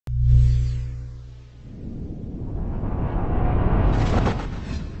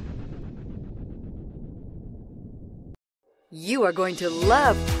You are going to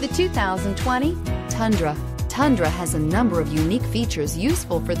love the 2020 Tundra. Tundra has a number of unique features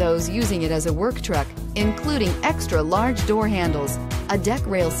useful for those using it as a work truck, including extra large door handles, a deck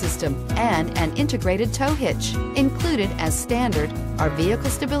rail system, and an integrated tow hitch. Included as standard are vehicle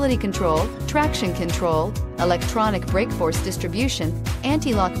stability control, traction control, electronic brake force distribution,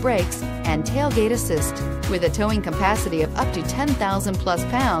 anti-lock brakes, and tailgate assist. With a towing capacity of up to 10,000 plus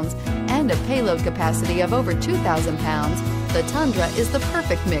pounds and a payload capacity of over 2,000 pounds, the Tundra is the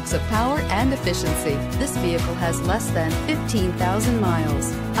perfect mix of power and efficiency. This vehicle has less than 15,000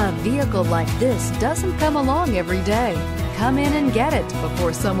 miles. A vehicle like this doesn't come along every day. Come in and get it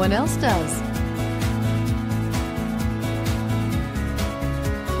before someone else does.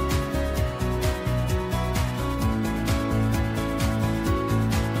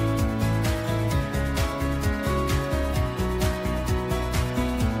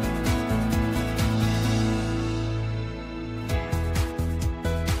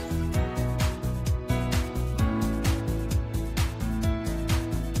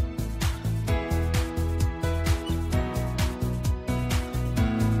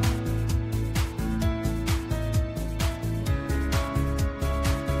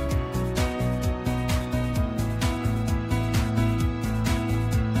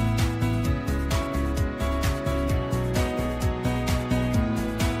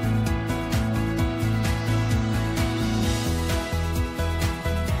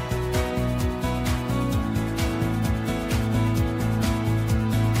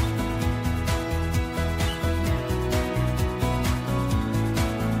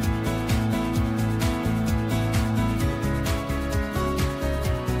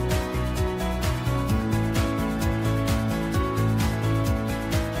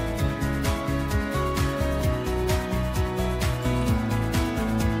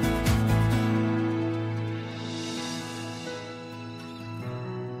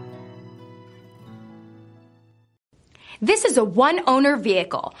 This is a one-owner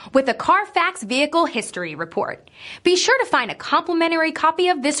vehicle with a CARFAX Vehicle History Report. Be sure to find a complimentary copy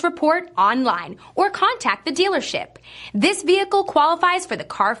of this report online or contact the dealership. This vehicle qualifies for the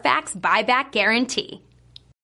CARFAX Buyback Guarantee.